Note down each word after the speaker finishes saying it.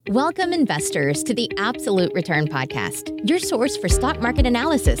Welcome, investors, to the Absolute Return Podcast, your source for stock market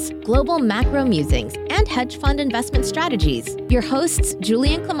analysis, global macro musings, and hedge fund investment strategies. Your hosts,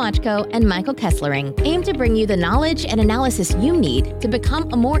 Julian Klimachko and Michael Kesslering, aim to bring you the knowledge and analysis you need to become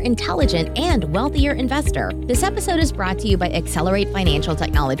a more intelligent and wealthier investor. This episode is brought to you by Accelerate Financial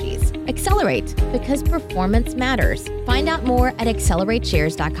Technologies. Accelerate, because performance matters. Find out more at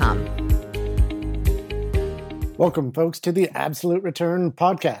accelerateshares.com. Welcome, folks, to the Absolute Return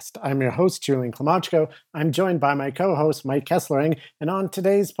Podcast. I'm your host, Julian Klimachko. I'm joined by my co-host, Mike Kesslering. And on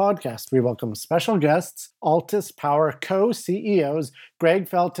today's podcast, we welcome special guests, Altus Power co-CEOs, Greg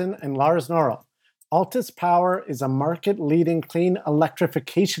Felton and Lars Norell. Altus Power is a market-leading clean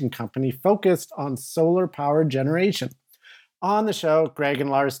electrification company focused on solar power generation. On the show, Greg and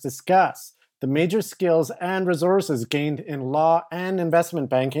Lars discuss the major skills and resources gained in law and investment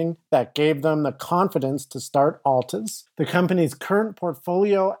banking that gave them the confidence to start Altus, the company's current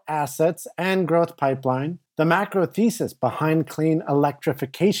portfolio assets and growth pipeline, the macro thesis behind clean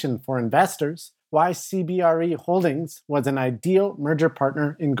electrification for investors, why CBRE Holdings was an ideal merger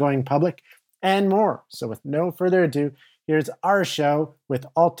partner in going public, and more. So with no further ado, here's our show with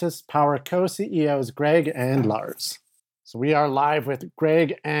Altus Power co-CEOs Greg and Lars. So we are live with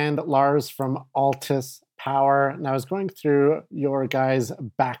Greg and Lars from Altus Power. And I was going through your guys'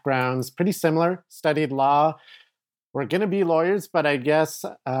 backgrounds, pretty similar, studied law. We're going to be lawyers, but I guess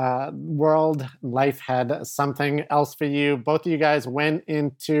world life had something else for you. Both of you guys went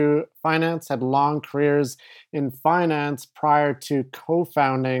into finance, had long careers in finance prior to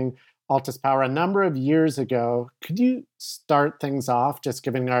co-founding Altus Power a number of years ago. Could you start things off, just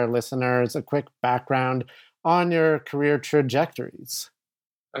giving our listeners a quick background on your career trajectories?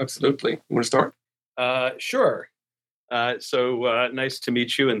 Absolutely. You want to start? Sure. So nice to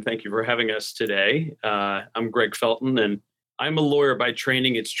meet you, and thank you for having us today. I'm Greg Felton, and I'm a lawyer by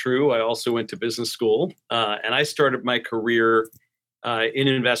training. It's true. I also went to business school, and I started my career in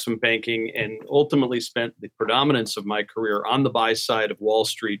investment banking and ultimately spent the predominance of my career on the buy side of Wall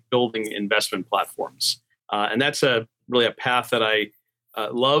Street building investment platforms. And that's really a path that I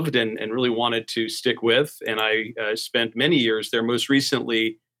loved and really wanted to stick with. And I spent many years there. Most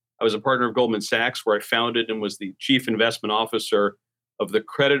recently, I was a partner of Goldman Sachs, where I founded and was the chief investment officer of the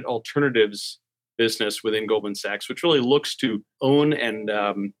credit alternatives business within Goldman Sachs, which really looks to own and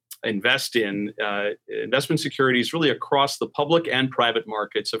invest in investment securities really across the public and private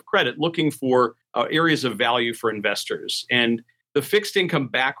markets of credit, looking for areas of value for investors. And the fixed income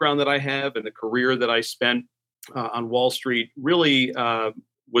background that I have and the career that I spent on Wall Street really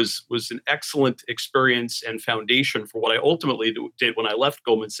was an excellent experience and foundation for what I ultimately did when I left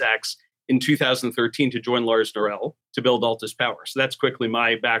Goldman Sachs in 2013 to join Lars Norell to build Altus Power. So that's quickly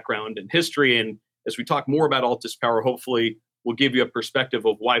my background and history. And as we talk more about Altus Power, hopefully we'll give you a perspective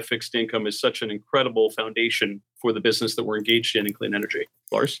of why fixed income is such an incredible foundation for the business that we're engaged in clean energy.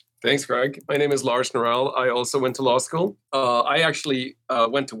 Lars? Thanks, Greg. My name is Lars Norell. I also went to law school. I actually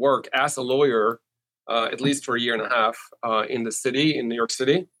went to work as a lawyer at least for a year and a half in the city, in New York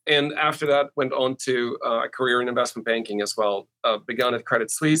City. And after that, went on to a career in investment banking as well. Began at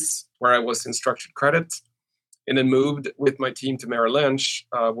Credit Suisse, where I was in structured credit, and then moved with my team to Merrill Lynch,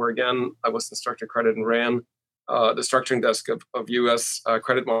 where again, I was in structured credit and ran the structuring desk of U.S.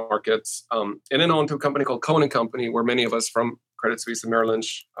 credit markets. And then on to a company called Cohen & Company, where many of us from Credit Suisse and Merrill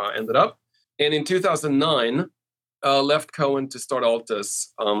Lynch ended up. And in 2009, left Cohen to start Altus.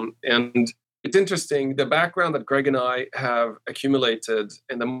 And it's interesting, the background that Greg and I have accumulated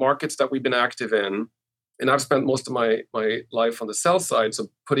and the markets that we've been active in, and I've spent most of my life on the sell side, so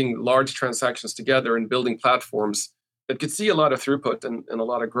putting large transactions together and building platforms that could see a lot of throughput and a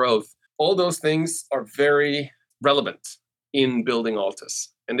lot of growth. All those things are very relevant in building Altus,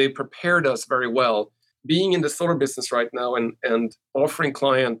 and they prepared us very well. Being in the solar business right now and offering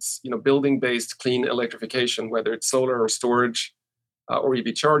clients, building-based clean electrification, whether it's solar or storage or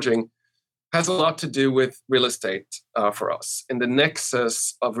EV charging, has a lot to do with real estate for us and the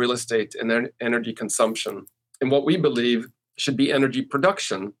nexus of real estate and energy consumption and what we believe should be energy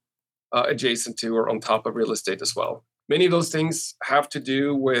production adjacent to or on top of real estate as well. Many of those things have to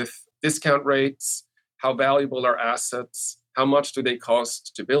do with discount rates, how valuable are assets, how much do they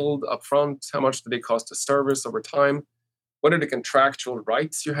cost to build upfront, how much do they cost to service over time, what are the contractual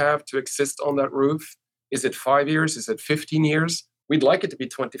rights you have to exist on that roof? Is it 5 years? Is it 15 years? We'd like it to be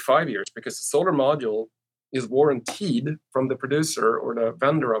 25 years because the solar module is warranted from the producer or the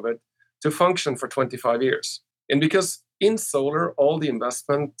vendor of it to function for 25 years. And because in solar, all the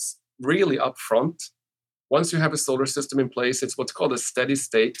investments really upfront, once you have a solar system in place, it's what's called a steady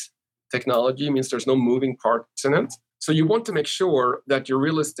state technology. It means there's no moving parts in it. So you want to make sure that your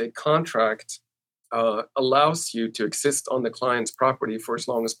real estate contract allows you to exist on the client's property for as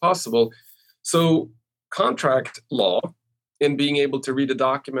long as possible. So contract law and being able to read a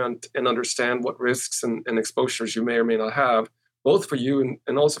document and understand what risks and exposures you may or may not have, both for you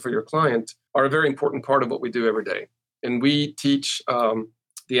and also for your client, are a very important part of what we do every day. And we teach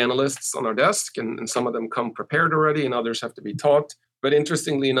the analysts on our desk, and some of them come prepared already, and others have to be taught. But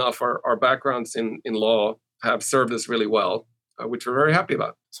interestingly enough, our backgrounds in law have served us really well, which we're very happy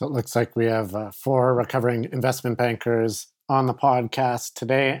about. So it looks like we have 4 recovering investment bankers on the podcast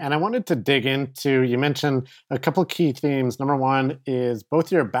today. And I wanted to dig into, you mentioned a couple key themes. Number one is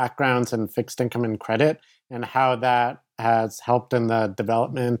both your backgrounds in fixed income and credit and how that has helped in the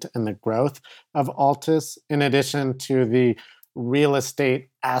development and the growth of Altus, in addition to the real estate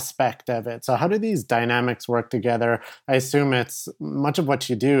aspect of it. So how do these dynamics work together? I assume it's much of what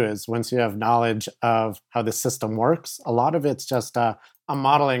you do is once you have knowledge of how the system works, a lot of it's just a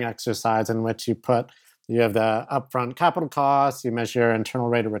modeling exercise in which you have the upfront capital costs, you measure internal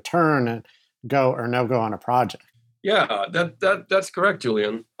rate of return, and go or no go on a project. Yeah, that's correct,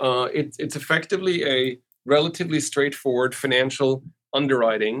 Julian. It's effectively a relatively straightforward financial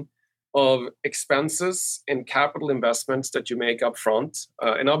underwriting of expenses and capital investments that you make up front.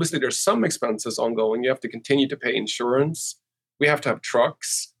 And obviously, there's some expenses ongoing. You have to continue to pay insurance. We have to have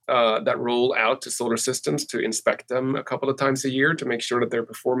trucks that roll out to solar systems to inspect them a couple of times a year to make sure that they're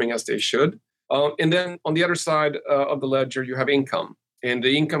performing as they should. And then on the other side of the ledger, you have income. And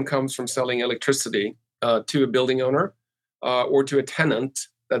the income comes from selling electricity to a building owner or to a tenant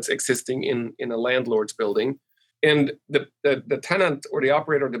that's existing in a landlord's building. And the tenant or the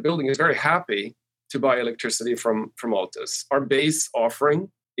operator of the building is very happy to buy electricity from Altus. Our base offering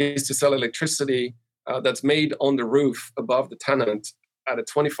is to sell electricity that's made on the roof above the tenant at a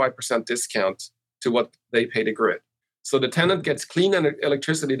 25% discount to what they pay the grid. So the tenant gets clean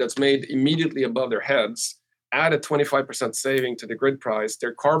electricity that's made immediately above their heads at a 25% saving to the grid price.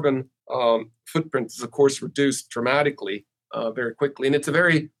 Their carbon footprint is, of course, reduced dramatically very quickly. And it's a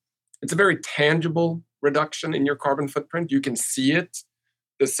very tangible reduction in your carbon footprint. You can see it.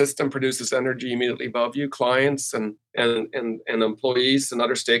 The system produces energy immediately above you. Clients and employees and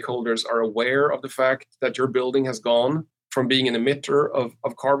other stakeholders are aware of the fact that your building has gone from being an emitter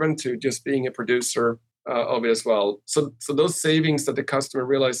of carbon to just being a producer of it as well. So those savings that the customer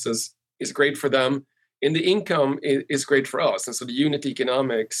realizes is great for them, and the income is great for us. And so the unit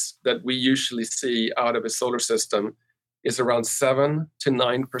economics that we usually see out of a solar system is around 7 to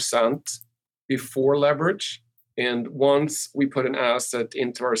 9% before leverage. And once we put an asset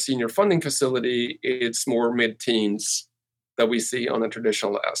into our senior funding facility, it's more mid-teens that we see on a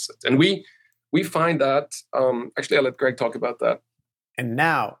traditional asset. And we find that, actually, I'll let Greg talk about that. And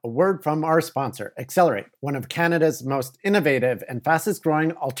now, a word from our sponsor, Accelerate, one of Canada's most innovative and fastest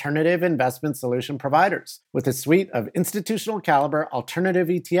growing alternative investment solution providers, with a suite of institutional caliber alternative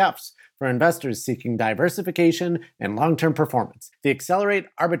ETFs for investors seeking diversification and long-term performance. The Accelerate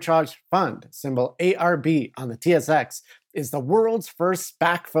Arbitrage Fund, symbol ARB on the TSX, is the world's first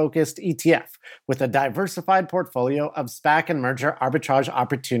SPAC-focused ETF with a diversified portfolio of SPAC and merger arbitrage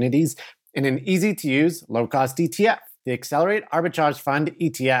opportunities in an easy-to-use, low-cost ETF. The Accelerate Arbitrage Fund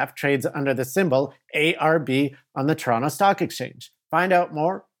ETF trades under the symbol ARB on the Toronto Stock Exchange. Find out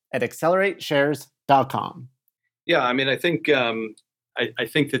more at accelerateshares.com. Yeah, I mean, I think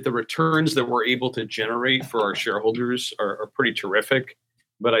that the returns that we're able to generate for our shareholders are pretty terrific.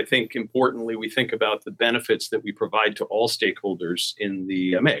 But I think importantly, we think about the benefits that we provide to all stakeholders in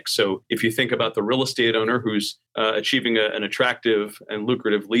the mix. So if you think about the real estate owner who's achieving an attractive and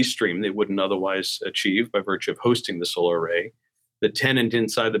lucrative lease stream they wouldn't otherwise achieve by virtue of hosting the solar array, the tenant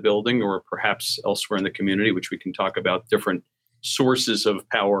inside the building or perhaps elsewhere in the community, which we can talk about different sources of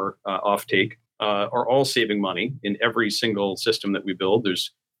power offtake, are all saving money in every single system that we build.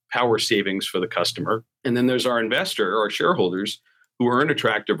 There's power savings for the customer. And then there's our investor, our shareholders, who earn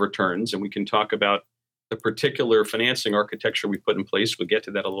attractive returns. And we can talk about the particular financing architecture we put in place. We'll get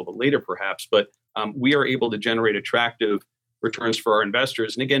to that a little bit later, perhaps. But we are able to generate attractive returns for our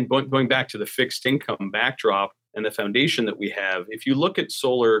investors. And again, going back to the fixed income backdrop and the foundation that we have, if you look at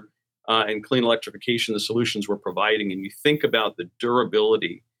solar and clean electrification, the solutions we're providing, and you think about the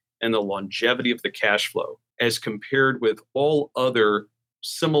durability and the longevity of the cash flow as compared with all other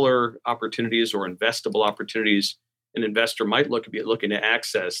similar opportunities or investable opportunities an investor might be looking to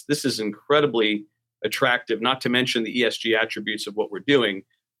access, this is incredibly attractive, not to mention the ESG attributes of what we're doing,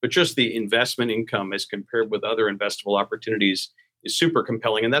 but just the investment income as compared with other investable opportunities is super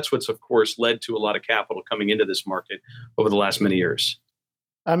compelling. And that's what's, of course, led to a lot of capital coming into this market over the last many years.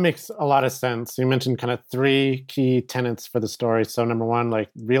 That makes a lot of sense. You mentioned kind of three key tenets for the story. So number one, like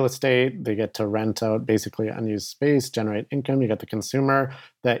real estate, they get to rent out basically unused space, generate income. You got the consumer,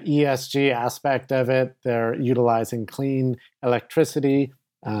 the ESG aspect of it. They're utilizing clean electricity,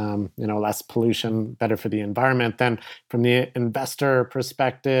 less pollution, better for the environment. Then from the investor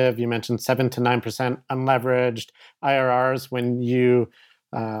perspective, you mentioned 7 to 9% unleveraged IRRs. When you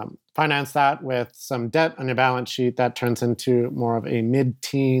finance that with some debt on your balance sheet, that turns into more of a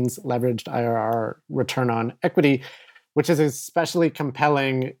mid-teens leveraged IRR return on equity, which is especially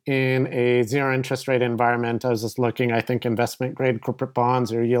compelling in a zero interest rate environment. I was just looking, I think investment grade corporate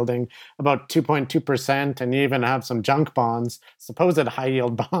bonds are yielding about 2.2%, and you even have some junk bonds, supposed high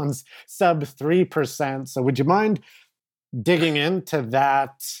yield bonds, sub 3%. So would you mind digging into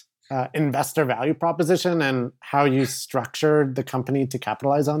that investor value proposition and how you structured the company to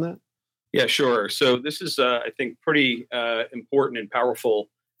capitalize on that? Yeah, sure. So this is, I think, pretty important and powerful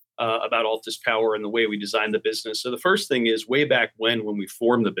about Altus Power and the way we designed the business. So the first thing is way back when we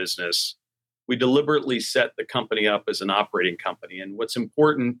formed the business, we deliberately set the company up as an operating company. And what's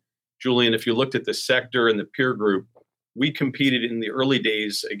important, Julian, if you looked at the sector and the peer group, we competed in the early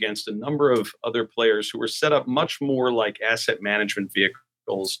days against a number of other players who were set up much more like asset management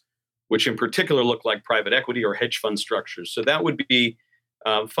vehicles, which in particular look like private equity or hedge fund structures. So that would be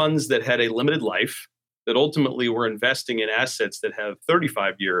funds that had a limited life, that ultimately were investing in assets that have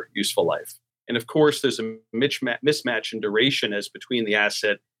 35-year useful life. And of course, there's a mismatch in duration as between the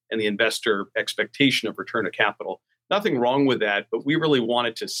asset and the investor expectation of return of capital. Nothing wrong with that, but we really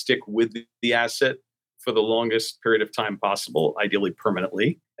wanted to stick with the asset for the longest period of time possible, ideally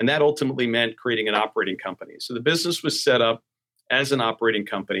permanently. And that ultimately meant creating an operating company. So the business was set up as an operating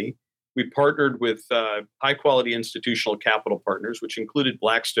company. We partnered with high-quality institutional capital partners, which included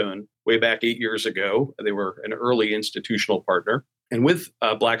Blackstone way back 8 years ago. They were an early institutional partner. And with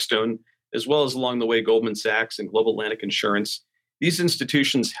Blackstone, as well as along the way Goldman Sachs and Global Atlantic Insurance, these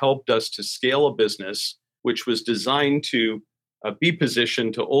institutions helped us to scale a business which was designed to be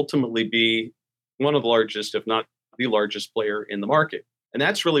positioned to ultimately be one of the largest, if not the largest player in the market. And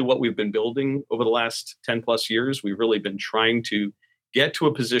that's really what we've been building over the last 10 plus years. We've really been trying to get to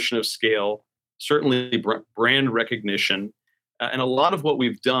a position of scale, certainly brand recognition. And a lot of what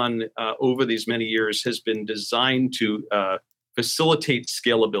we've done over these many years has been designed to facilitate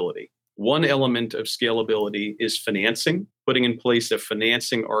scalability. One element of scalability is financing, putting in place a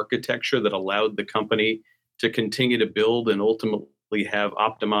financing architecture that allowed the company to continue to build and ultimately have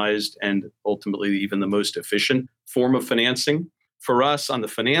optimized and ultimately even the most efficient form of financing. For us on the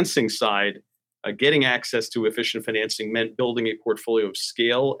financing side, getting access to efficient financing meant building a portfolio of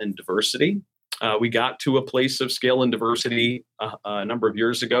scale and diversity. We got to a place of scale and diversity a number of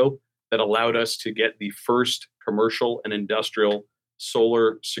years ago that allowed us to get the first commercial and industrial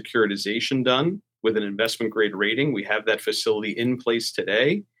solar securitization done with an investment grade rating. We have that facility in place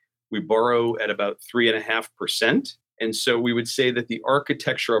today. We borrow at about 3.5%. And so we would say that the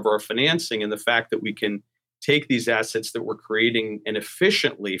architecture of our financing and the fact that we can take these assets that we're creating and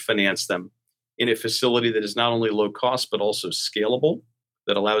efficiently finance them in a facility that is not only low cost, but also scalable,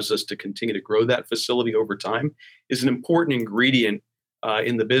 that allows us to continue to grow that facility over time, is an important ingredient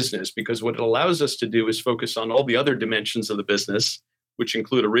in the business, because what it allows us to do is focus on all the other dimensions of the business, which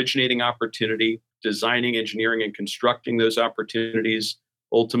include originating opportunity, designing, engineering, and constructing those opportunities,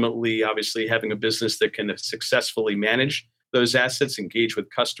 ultimately, obviously, having a business that can successfully manage those assets, engage with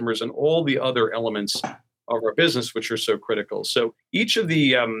customers, and all the other elements of our business, which are so critical. So each of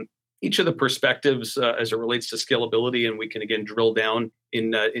the perspectives as it relates to scalability, and we can again drill down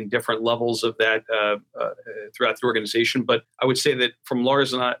in different levels of that throughout the organization. But I would say that from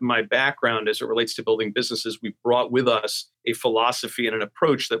Lars and my background as it relates to building businesses, we brought with us a philosophy and an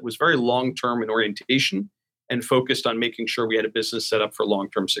approach that was very long-term in orientation and focused on making sure we had a business set up for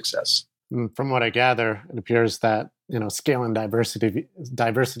long-term success. From what I gather, it appears that scale and diversity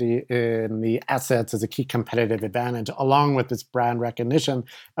in the assets is a key competitive advantage, along with this brand recognition,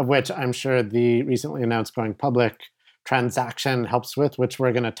 of which I'm sure the recently announced going public transaction helps with, which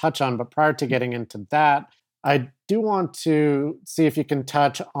we're going to touch on. But prior to getting into that, I do want to see if you can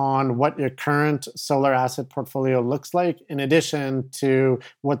touch on what your current solar asset portfolio looks like, in addition to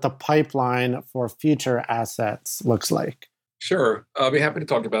what the pipeline for future assets looks like. Sure. I'll be happy to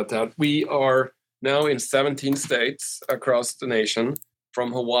talk about that. We are now in 17 states across the nation,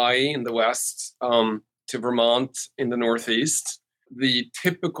 from Hawaii in the west to Vermont in the northeast. The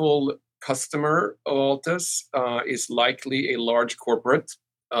typical customer of Altus is likely a large corporate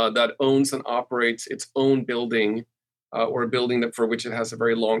that owns and operates its own building or a building for which it has a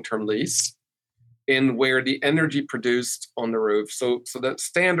very long-term lease. and where the energy produced on the roof. So the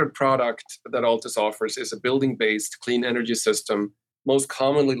standard product that Altus offers is a building-based clean energy system, most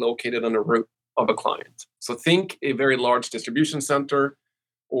commonly located on the roof of a client. So think a very large distribution center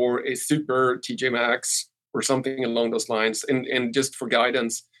or a super TJ Maxx or something along those lines. And just for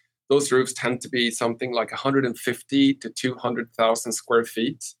guidance, those roofs tend to be something like 150 to 200,000 square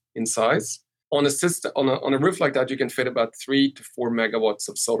feet in size. On a roof like that, you can fit about 3 to 4 megawatts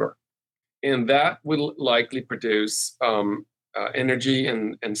of solar. And that will likely produce energy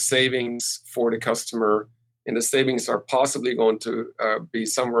and savings for the customer. And the savings are possibly going to be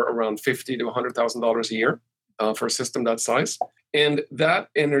somewhere around $50,000 to $100,000 a year for a system that size. And that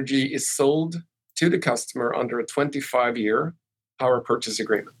energy is sold to the customer under a 25-year power purchase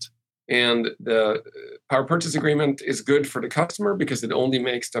agreement. And the power purchase agreement is good for the customer because it only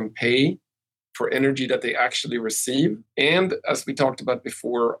makes them pay for energy that they actually receive. And as we talked about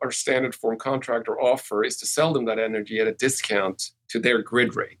before, our standard form contract or offer is to sell them that energy at a discount to their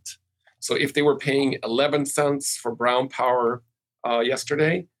grid rate. So if they were paying 11 cents for brown power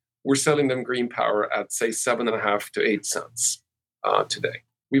yesterday, we're selling them green power at, say, 7.5 to 8 cents today.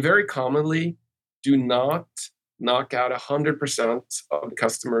 We very commonly do not knock out 100% of the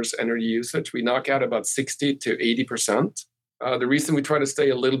customer's energy usage. We knock out about 60 to 80%. The reason we try to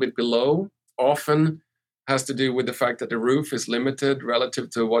stay a little bit below often has to do with the fact that the roof is limited relative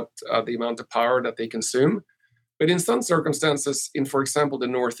to what the amount of power that they consume. But in some circumstances, in, for example, the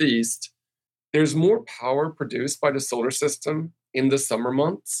Northeast, there's more power produced by the solar system in the summer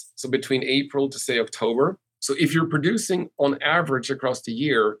months, so between April to, say, October. So if you're producing, on average across the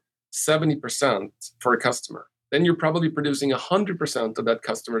year, 70% for a customer, then you're probably producing 100% of that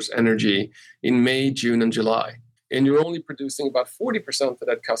customer's energy in May, June, and July. And you're only producing about 40% of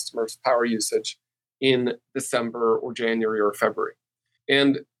that customer's power usage in December or January or February.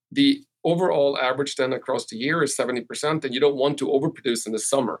 And the overall average then across the year is 70%, and you don't want to overproduce in the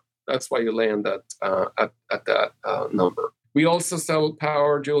summer. That's why you land at that number. We also sell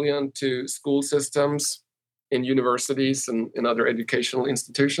power, Julian, to school systems, in universities and other educational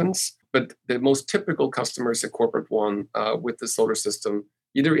institutions. But the most typical customer is a corporate one with the solar system,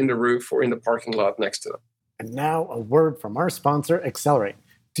 either in the roof or in the parking lot next to them. And now a word from our sponsor, Accelerate.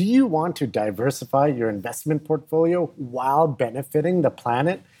 Do you want to diversify your investment portfolio while benefiting the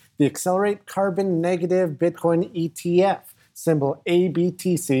planet? The Accelerate Carbon Negative Bitcoin ETF, symbol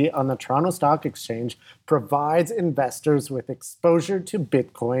ABTC on the Toronto Stock Exchange, provides investors with exposure to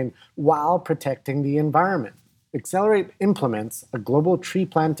Bitcoin while protecting the environment. Accelerate implements a global tree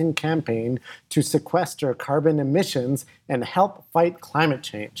planting campaign to sequester carbon emissions and help fight climate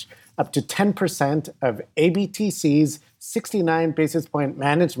change. Up to 10% of ABTC's 69 basis point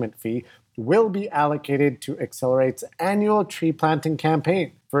management fee will be allocated to Accelerate's annual tree planting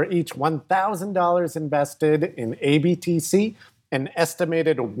campaign. For each $1,000 invested in ABTC, an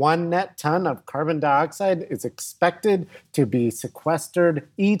estimated 1 net ton of carbon dioxide is expected to be sequestered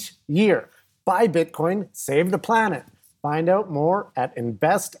each year. Buy Bitcoin, save the planet. Find out more at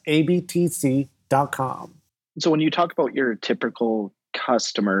investabtc.com. So when you talk about your typical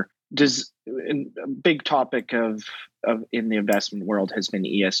customer, a big topic of in the investment world has been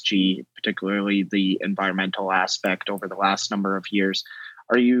ESG, particularly the environmental aspect over the last number of years.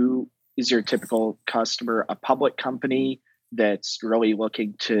 Is your typical customer a public company that's really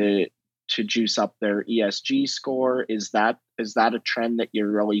looking to juice up their ESG score? Is that a trend that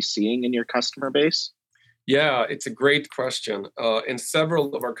you're really seeing in your customer base? Yeah, it's a great question. And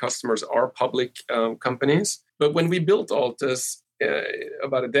several of our customers are public companies. But when we built Altus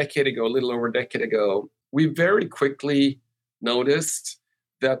about a little over a decade ago, we very quickly noticed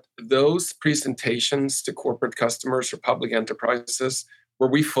that those presentations to corporate customers or public enterprises, where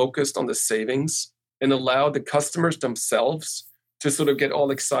we focused on the savings and allowed the customers themselves to sort of get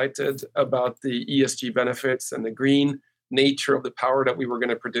all excited about the ESG benefits and the green nature of the power that we were going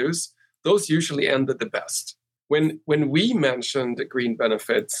to produce, those usually ended the best. When we mentioned the green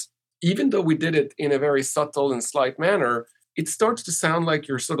benefits, even though we did it in a very subtle and slight manner, it starts to sound like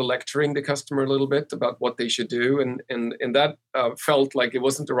you're sort of lecturing the customer a little bit about what they should do, and that felt like it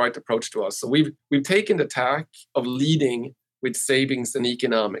wasn't the right approach to us. So we've taken the tack of leading with savings and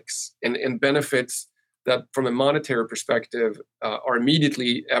economics and benefits that, from a monetary perspective, are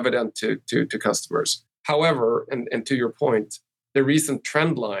immediately evident to customers. However, and to your point, the recent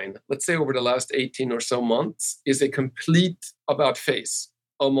trend line, let's say over the last 18 or so months, is a complete about-face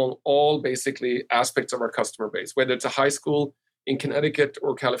among all basically aspects of our customer base, whether it's a high school in Connecticut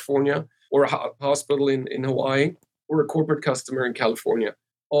or California, or a hospital in Hawaii, or a corporate customer in California.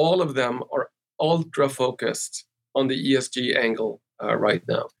 All of them are ultra-focused on the ESG angle right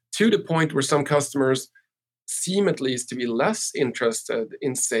now. to the point where some customers seem at least to be less interested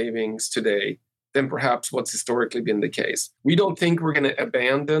in savings today than perhaps what's historically been the case. We don't think we're going to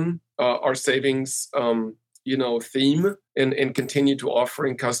abandon our savings theme and continue to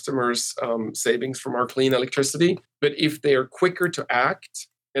offering customers savings from our clean electricity. But if they are quicker to act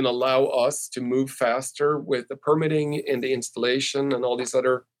and allow us to move faster with the permitting and the installation and all these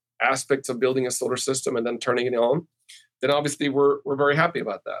other aspects of building a solar system and then turning it on, then obviously we're very happy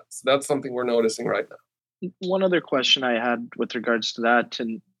about that. So that's something we're noticing right now. One other question I had with regards to that,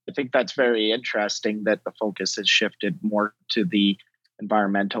 and I think that's very interesting that the focus has shifted more to the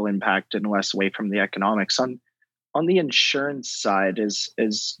environmental impact and less away from the economics. On the insurance side,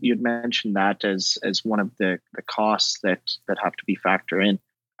 as you'd mentioned that as one of the costs that have to be factored in,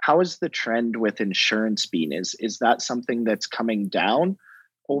 how has the trend with insurance been? Is that something that's coming down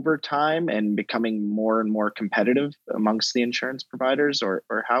over time and becoming more and more competitive amongst the insurance providers, or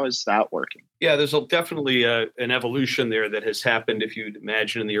how is that working? Yeah, there's definitely an evolution there that has happened. If you'd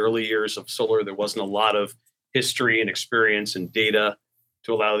imagine in the early years of solar, there wasn't a lot of history and experience and data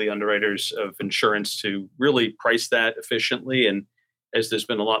to allow the underwriters of insurance to really price that efficiently. And as there's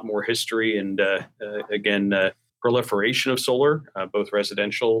been a lot more history and proliferation of solar, both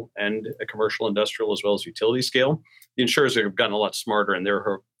residential and commercial, industrial, as well as utility scale, the insurers have gotten a lot smarter and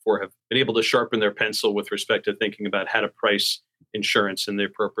therefore have been able to sharpen their pencil with respect to thinking about how to price insurance in the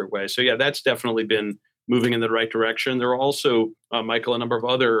appropriate way. So yeah, that's definitely been moving in the right direction. There are also, Michael, a number of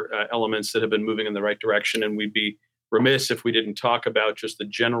other elements that have been moving in the right direction, and we'd be remiss if we didn't talk about just the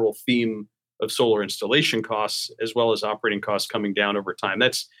general theme of solar installation costs as well as operating costs coming down over time.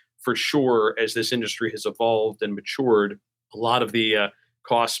 That's for sure, as this industry has evolved and matured, a lot of the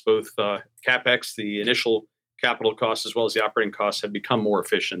costs, both CapEx, the initial capital costs, as well as the operating costs, have become more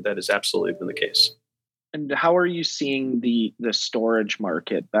efficient. That has absolutely been the case. And how are you seeing the storage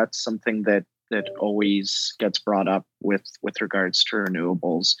market? That's something that always gets brought up with regards to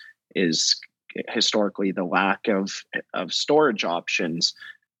renewables, is historically the lack of storage options.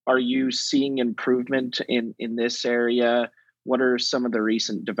 Are you seeing improvement in this area? What are some of the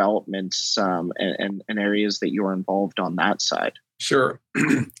recent developments and areas that you're involved on that side? Sure.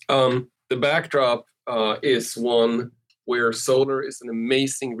 The backdrop is one where solar is an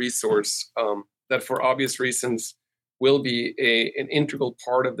amazing resource that, for obvious reasons, will be an integral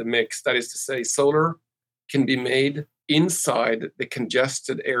part of the mix. That is to say, solar can be made inside the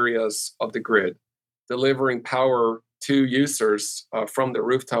congested areas of the grid, delivering power to users from the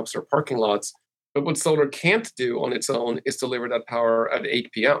rooftops or parking lots. But what solar can't do on its own is deliver that power at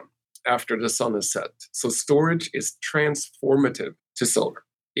 8 p.m. after the sun is set. So storage is transformative to solar.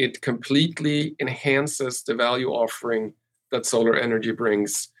 It completely enhances the value offering that solar energy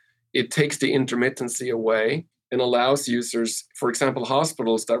brings. It takes the intermittency away and allows users, for example,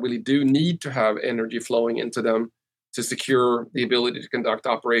 hospitals that really do need to have energy flowing into them to secure the ability to conduct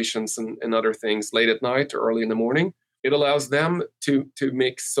operations and other things late at night or early in the morning. It allows them to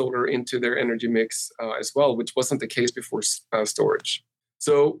mix solar into their energy mix as well, which wasn't the case before storage.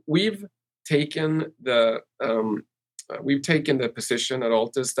 So we've taken the position at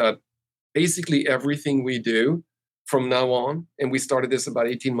Altus that basically everything we do from now on, and we started this about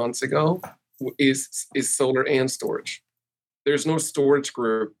 18 months ago, is solar and storage. There's no storage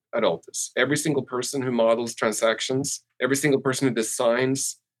group at Altus. Every single person who models transactions, every single person who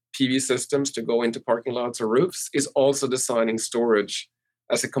designs PV systems to go into parking lots or roofs is also designing storage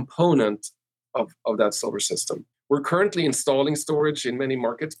as a component of that solar system. We're currently installing storage in many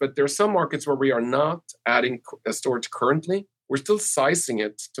markets, but there are some markets where we are not adding storage currently. We're still sizing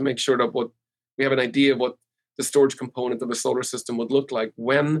it to make sure that we have an idea of what the storage component of a solar system would look like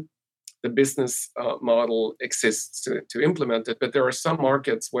when the business model exists to implement it. But there are some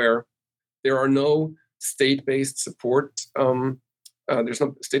markets where there are no state-based support. There's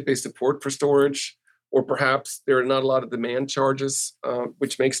no state-based support for storage, or perhaps there are not a lot of demand charges,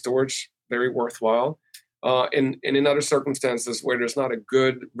 which makes storage very worthwhile. And in other circumstances where there's not a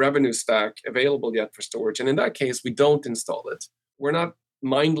good revenue stack available yet for storage. And in that case, we don't install it. We're not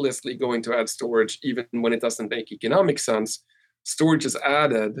mindlessly going to add storage even when it doesn't make economic sense. Storage is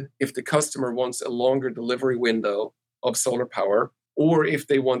added if the customer wants a longer delivery window of solar power, or if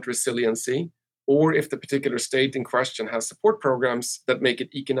they want resiliency, or if the particular state in question has support programs that make it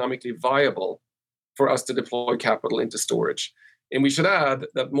economically viable for us to deploy capital into storage. And we should add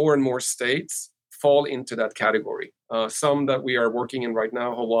that more and more states fall into that category. Some that we are working in right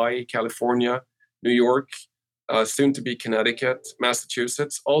now: Hawaii, California, New York, soon to be Connecticut,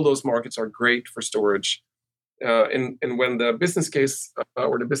 Massachusetts. All those markets are great for storage. And when the business case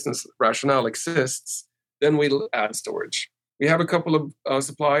or the business rationale exists, then we'll add storage. We have a couple of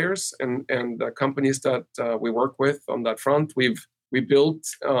suppliers and companies that we work with on that front. We built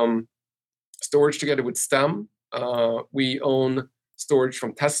storage together with Stem. We own storage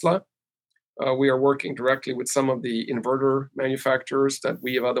from Tesla. We are working directly with some of the inverter manufacturers that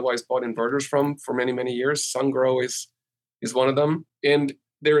we have otherwise bought inverters from for many, many years. SunGrow is one of them. And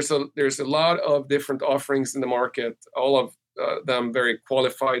there's a lot of different offerings in the market, all of them very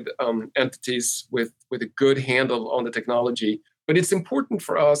qualified entities with a good handle on the technology. But it's important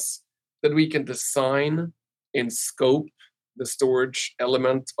for us that we can design and scope the storage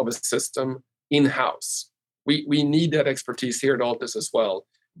element of a system in-house. We need that expertise here at Altus as well.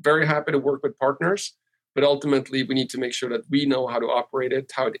 Very happy to work with partners, but ultimately we need to make sure that we know how to operate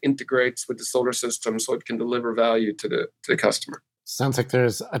it, how it integrates with the solar system so it can deliver value to the customer. Sounds like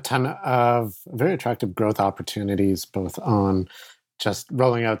there's a ton of very attractive growth opportunities, both on just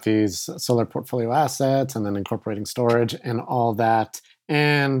rolling out these solar portfolio assets and then incorporating storage and all that.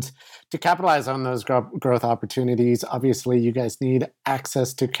 And to capitalize on those growth opportunities, obviously you guys need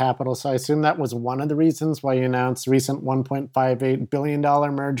access to capital. So I assume that was one of the reasons why you announced recent $1.58 billion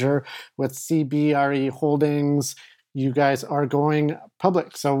merger with CBRE Holdings. You guys are going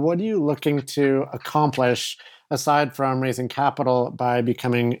public. So what are you looking to accomplish aside from raising capital by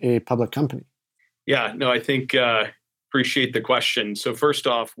becoming a public company? Yeah, no, I think appreciate the question. So first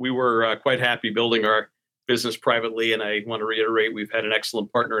off, we were quite happy building our business privately. And I want to reiterate, we've had an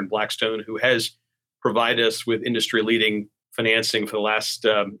excellent partner in Blackstone who has provided us with industry-leading financing for the last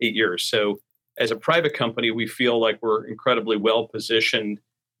 8 years. So as a private company, we feel like we're incredibly well-positioned.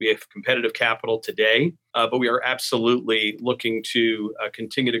 We have competitive capital today, but we are absolutely looking to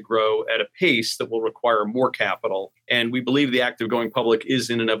continue to grow at a pace that will require more capital. And we believe the act of going public is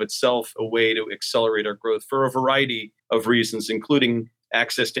in and of itself a way to accelerate our growth for a variety of reasons, including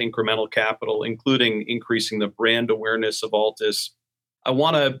access to incremental capital, including increasing the brand awareness of Altus. I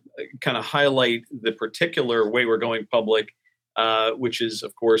want to kind of highlight the particular way we're going public, which is,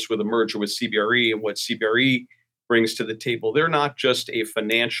 of course, with a merger with CBRE and what CBRE brings to the table. They're not just a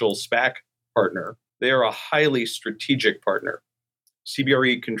financial SPAC partner. They are a highly strategic partner.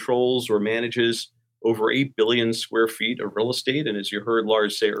 CBRE controls or manages over 8 billion square feet of real estate. And as you heard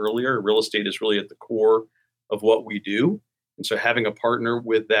Lars say earlier, real estate is really at the core of what we do. And so having a partner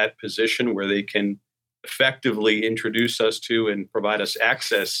with that position where they can effectively introduce us to and provide us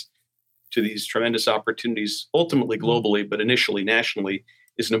access to these tremendous opportunities, ultimately globally, but initially nationally,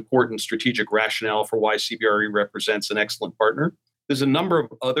 is an important strategic rationale for why CBRE represents an excellent partner. There's a number of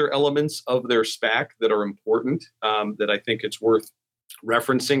other elements of their SPAC that are important that I think it's worth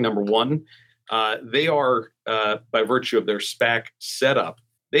referencing. Number one, they are, by virtue of their SPAC setup,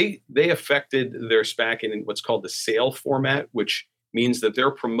 they affected their SPAC in what's called the sale format, which means that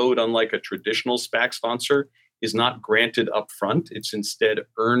their promote, unlike a traditional SPAC sponsor, is not granted upfront. It's instead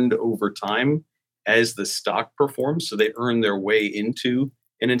earned over time as the stock performs. So they earn their way into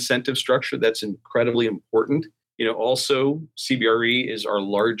an incentive structure. That's incredibly important. Also, CBRE is our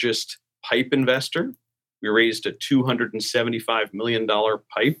largest PIPE investor. We raised a $275 million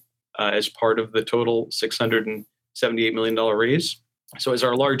PIPE as part of the total $678 million raise. So as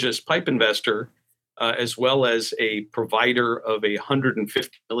our largest PIPE investor, as well as a provider of a $150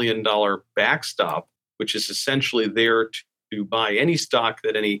 million backstop, which is essentially there to buy any stock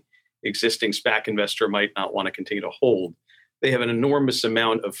that any existing SPAC investor might not want to continue to hold. They have an enormous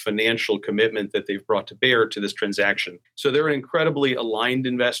amount of financial commitment that they've brought to bear to this transaction. So they're an incredibly aligned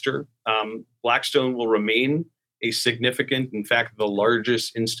investor. Blackstone will remain a significant, in fact, the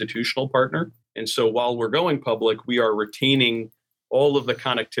largest institutional partner. And so while we're going public, we are retaining all of the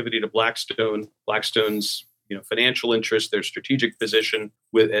connectivity to Blackstone, Blackstone's financial interest, their strategic position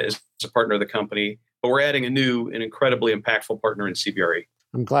as a partner of the company. But we're adding a new and incredibly impactful partner in CBRE.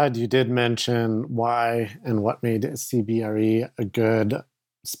 I'm glad you did mention why and what made CBRE a good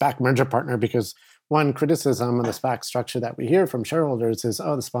SPAC merger partner, because one criticism of the SPAC structure that we hear from shareholders is,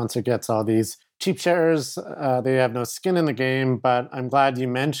 the sponsor gets all these cheap shares. They have no skin in the game. But I'm glad you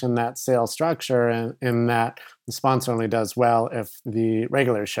mentioned that sales structure and in that the sponsor only does well if the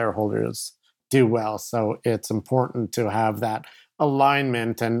regular shareholders do well. So it's important to have that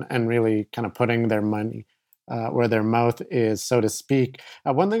alignment and really kind of putting their money where their mouth is, so to speak.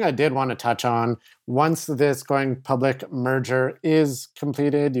 One thing I did want to touch on, once this going public merger is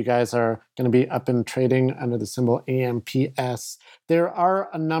completed, you guys are going to be up and trading under the symbol AMPS. There are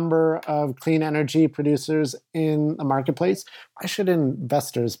a number of clean energy producers in the marketplace. Why should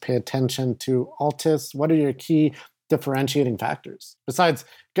investors pay attention to Altus? What are your key differentiating factors? Besides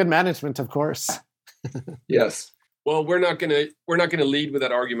good management, of course. Yes. Well, we're not gonna lead with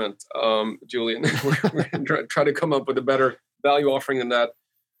that argument, Julian. We're gonna try to come up with a better value offering in that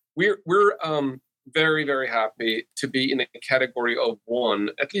we're very, very happy to be in a category of one,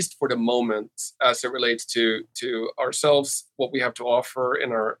 at least for the moment, as it relates to ourselves, what we have to offer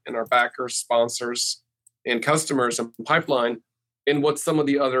in our backers, sponsors, and customers and pipeline, and what some of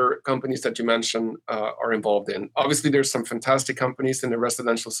the other companies that you mentioned are involved in. Obviously, there's some fantastic companies in the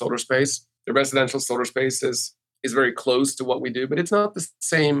residential solar space. The residential solar space is very close to what we do, but it's not the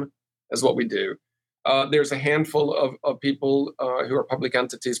same as what we do. There's a handful of people who are public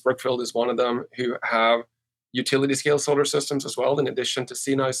entities. Brookfield is one of them, who have utility scale solar systems as well, in addition to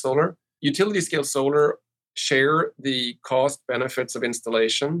C&I solar. Utility scale solar share the cost benefits of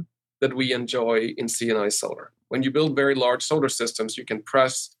installation that we enjoy in C&I solar. When you build very large solar systems, you can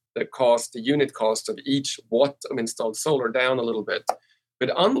press the unit cost of each watt of installed solar down a little bit.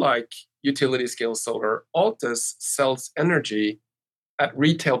 But unlike utility scale solar, Altus sells energy at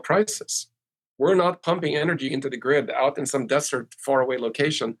retail prices. We're not pumping energy into the grid out in some desert faraway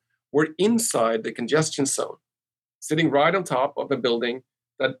location. We're inside the congestion zone, sitting right on top of a building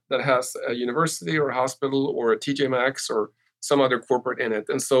that has a university or a hospital or a TJ Maxx or some other corporate in it.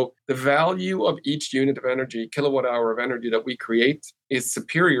 And so the value of each unit of energy, kilowatt hour of energy that we create, is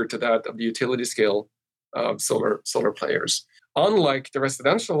superior to that of the utility scale solar players. Unlike the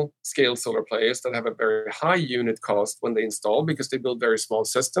residential scale solar players that have a very high unit cost when they install because they build very small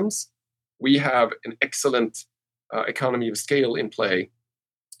systems, we have an excellent economy of scale in play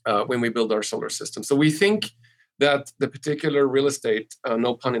when we build our solar system. So we think that the particular real estate,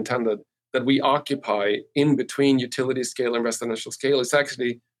 no pun intended, that we occupy in between utility scale and residential scale is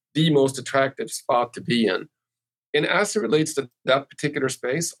actually the most attractive spot to be in. And as it relates to that particular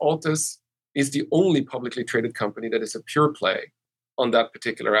space, Altus is the only publicly traded company that is a pure play on that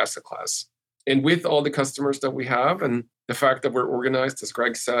particular asset class. And with all the customers that we have and the fact that we're organized, as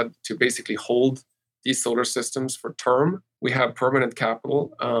Greg said, to basically hold these solar systems for term, we have permanent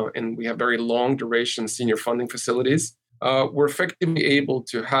capital and we have very long duration senior funding facilities. We're effectively able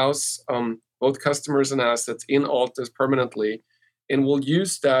to house both customers and assets in Altus permanently, and we'll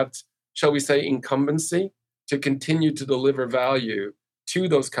use that, shall we say, incumbency to continue to deliver value to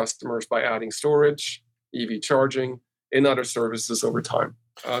those customers by adding storage, EV charging, and other services over time.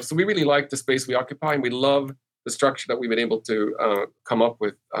 So we really like the space we occupy, and we love the structure that we've been able to come up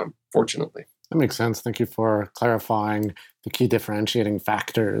with, fortunately. That makes sense. Thank you for clarifying the key differentiating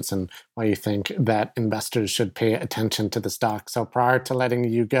factors and why you think that investors should pay attention to the stock. So prior to letting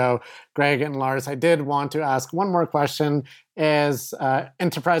you go, Greg and Lars, I did want to ask one more question. As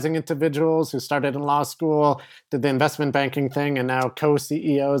enterprising individuals who started in law school, did the investment banking thing, and now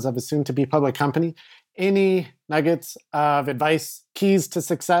co-CEOs of a soon-to-be public company, any nuggets of advice, keys to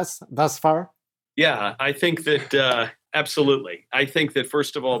success thus far? Yeah, I think that absolutely. I think that,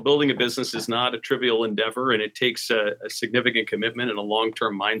 first of all, building a business is not a trivial endeavor, and it takes a significant commitment and a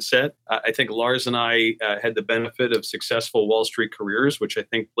long-term mindset. I think Lars and I had the benefit of successful Wall Street careers, which I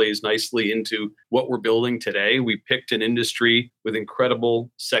think plays nicely into what we're building today. We picked an industry with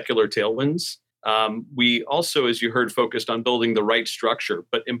incredible secular tailwinds. We also, as you heard, focused on building the right structure,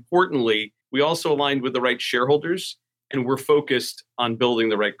 but importantly, we also aligned with the right shareholders, and we're focused on building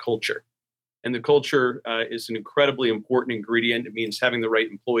the right culture. And the culture is an incredibly important ingredient. It means having the right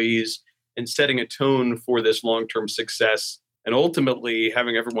employees and setting a tone for this long-term success, and ultimately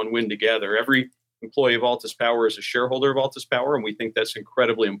having everyone win together. Every employee of Altus Power is a shareholder of Altus Power, and we think that's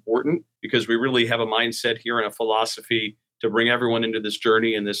incredibly important because we really have a mindset here and a philosophy to bring everyone into this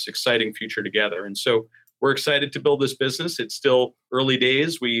journey and this exciting future together. And so we're excited to build this business. It's still early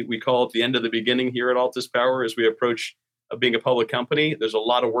days. We call it the end of the beginning here at Altus Power as we approach being a public company. There's a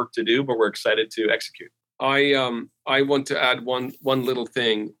lot of work to do, but we're excited to execute. I want to add one little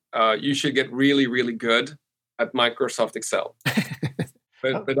thing. You should get really, really good at Microsoft Excel.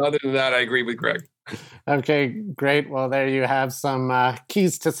 But other than that, I agree with Greg. Okay, great. Well, there you have some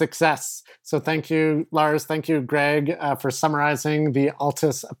keys to success. So thank you, Lars. Thank you, Greg, for summarizing the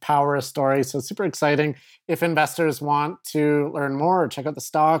Altus Power story. So super exciting. If investors want to learn more, check out the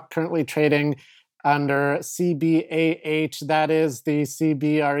stock currently trading under CBAH, that is the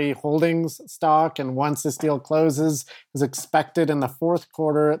CBRE Holdings stock. And once this deal closes, is expected in the fourth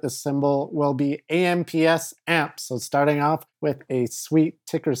quarter, the symbol will be AMPS AMP. So starting off with a sweet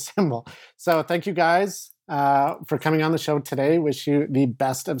ticker symbol. So thank you guys for coming on the show today. Wish you the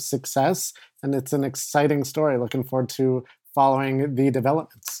best of success. And it's an exciting story. Looking forward to following the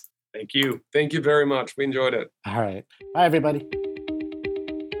developments. Thank you. Thank you very much. We enjoyed it. All right. Bye, everybody.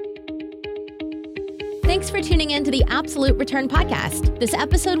 Thanks for tuning in to the Absolute Return Podcast. This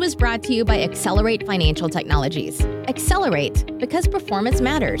episode was brought to you by Accelerate Financial Technologies. Accelerate, because performance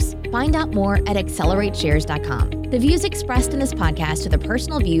matters. Find out more at accelerateshares.com. The views expressed in this podcast are the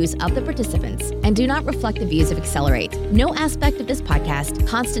personal views of the participants and do not reflect the views of Accelerate. No aspect of this podcast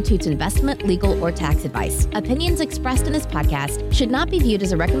constitutes investment, legal, or tax advice. Opinions expressed in this podcast should not be viewed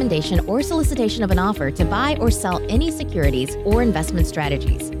as a recommendation or solicitation of an offer to buy or sell any securities or investment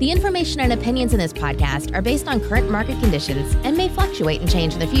strategies. The information and opinions in this podcast are based on current market conditions and may fluctuate and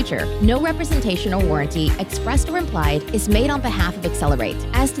change in the future. No representation or warranty, expressed or implied, is made on behalf of Accelerate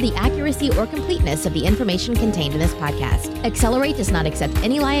as to the accuracy or completeness of the information contained in this podcast. Accelerate does not accept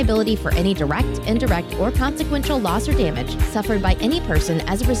any liability for any direct, indirect, or consequential loss or damage suffered by any person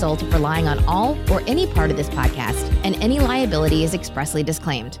as a result of relying on all or any part of this podcast, and any liability is expressly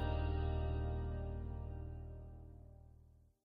disclaimed.